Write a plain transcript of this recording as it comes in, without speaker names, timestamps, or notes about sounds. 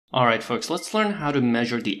Alright folks, let's learn how to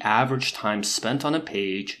measure the average time spent on a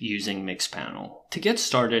page using Mixpanel. To get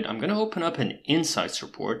started, I'm going to open up an Insights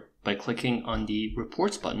report by clicking on the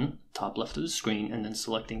Reports button, top left of the screen, and then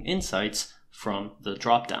selecting Insights from the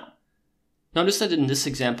dropdown. Notice that in this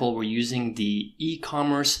example, we're using the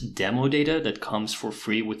e-commerce demo data that comes for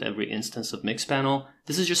free with every instance of Mixpanel.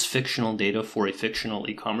 This is just fictional data for a fictional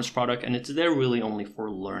e-commerce product, and it's there really only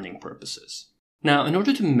for learning purposes. Now, in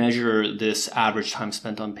order to measure this average time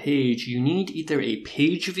spent on page, you need either a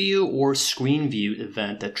page view or screen view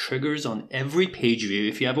event that triggers on every page view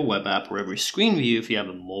if you have a web app or every screen view if you have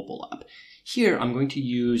a mobile app. Here, I'm going to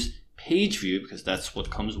use page view because that's what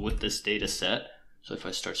comes with this data set. So if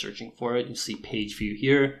I start searching for it, you see page view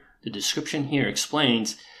here. The description here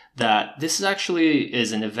explains that this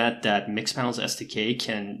is an event that Mixpanel's SDK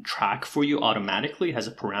can track for you automatically. It has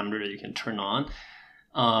a parameter that you can turn on.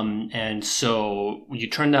 And so you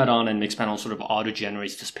turn that on and Mixpanel sort of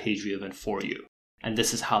auto-generates this page view event for you. And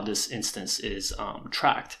this is how this instance is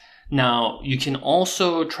tracked. Now, you can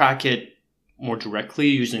also track it more directly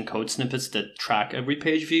using code snippets that track every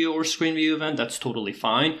page view or screen view event. That's totally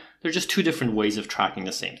fine. They're just two different ways of tracking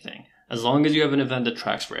the same thing. As long as you have an event that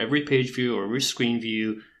tracks for every page view or every screen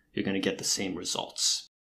view, you're going to get the same results.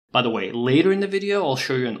 By the way, later in the video, I'll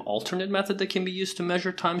show you an alternate method that can be used to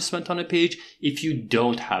measure time spent on a page if you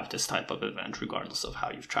don't have this type of event, regardless of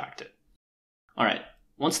how you've tracked it. All right,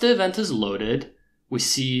 once the event is loaded, we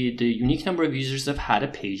see the unique number of users that have had a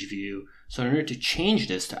page view. So in order to change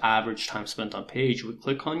this to average time spent on page, we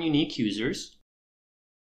click on unique users,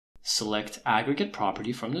 select aggregate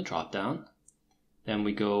property from the dropdown. Then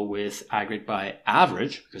we go with aggregate by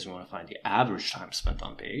average because we want to find the average time spent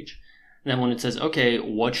on page. And then when it says, okay,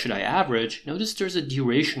 what should I average? Notice there's a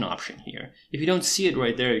duration option here. If you don't see it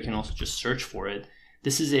right there, you can also just search for it.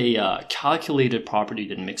 This is a calculated property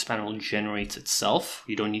that Mixpanel generates itself.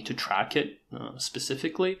 You don't need to track it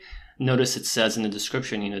specifically. Notice it says in the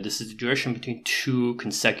description, this is the duration between two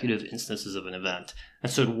consecutive instances of an event.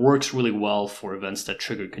 And so it works really well for events that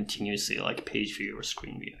trigger continuously, like page view or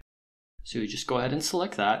screen view. So you just go ahead and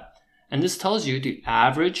select that. And this tells you the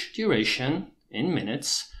average duration in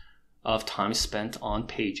minutes of time spent on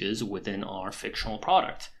pages within our fictional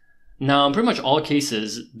product. Now, in pretty much all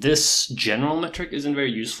cases, this general metric isn't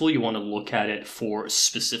very useful. You want to look at it for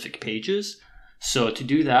specific pages. So to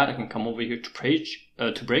do that, I can come over here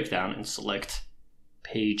to breakdown and select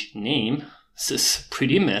page name. This is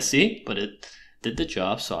pretty messy, but it did the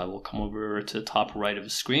job. So I will come over to the top right of the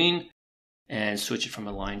screen and switch it from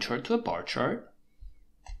a line chart to a bar chart.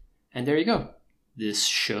 And there you go. This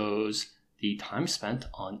shows the time spent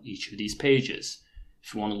on each of these pages.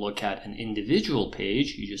 If you want to look at an individual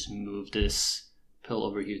page, you just move this pill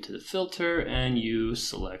over here to the filter and you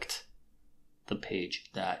select the page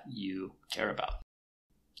that you care about.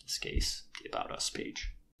 In this case, the About Us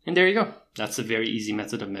page. And there you go. That's a very easy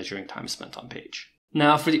method of measuring time spent on page.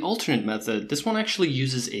 Now for the alternate method, this one actually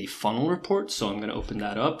uses a funnel report. So I'm going to open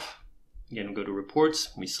that up. Again, we'll go to reports.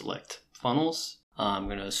 We select funnels. I'm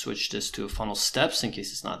going to switch this to funnel steps in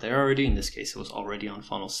case it's not there already. In this case, it was already on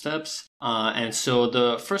funnel steps. And so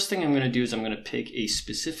the first thing I'm going to do is I'm going to pick a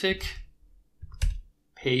specific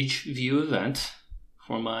page view event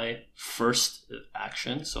for my first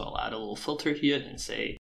action. So I'll add a little filter here and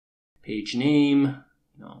say page name,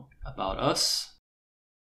 About Us.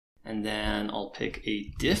 And then I'll pick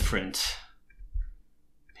a different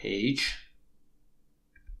page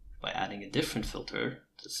by adding a different filter.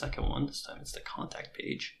 The second one, this time it's the contact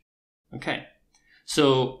page. Okay,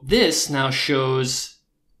 so this now shows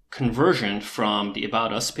conversion from the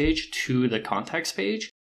About Us page to the contacts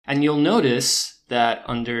page. And you'll notice that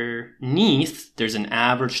underneath, there's an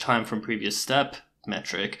average time from previous step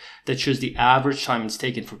metric that shows the average time it's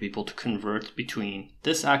taken for people to convert between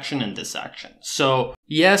this action and this action. So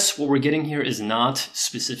yes, what we're getting here is not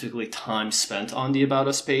specifically time spent on the About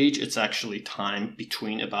Us page. It's actually time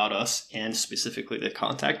between About Us and specifically the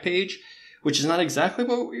contact page, which is not exactly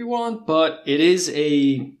what we want, but it is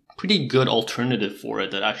a pretty good alternative for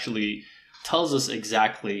it that actually tells us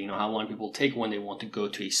exactly how long people take when they want to go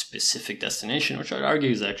to a specific destination, which I'd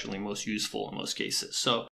argue is actually most useful in most cases.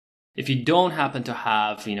 So if you don't happen to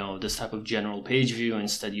have, this type of general page view,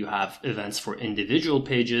 instead you have events for individual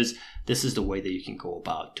pages, this is the way that you can go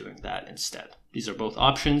about doing that instead. These are both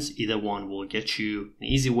options. Either one will get you an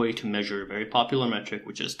easy way to measure a very popular metric,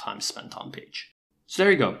 which is time spent on page. So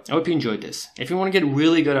there you go. I hope you enjoyed this. If you want to get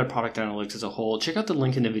really good at product analytics as a whole, check out the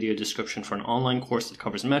link in the video description for an online course that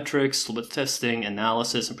covers metrics, split testing,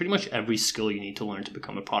 analysis, and pretty much every skill you need to learn to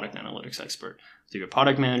become a product analytics expert, whether you're a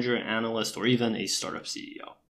product manager, an analyst, or even a startup CEO.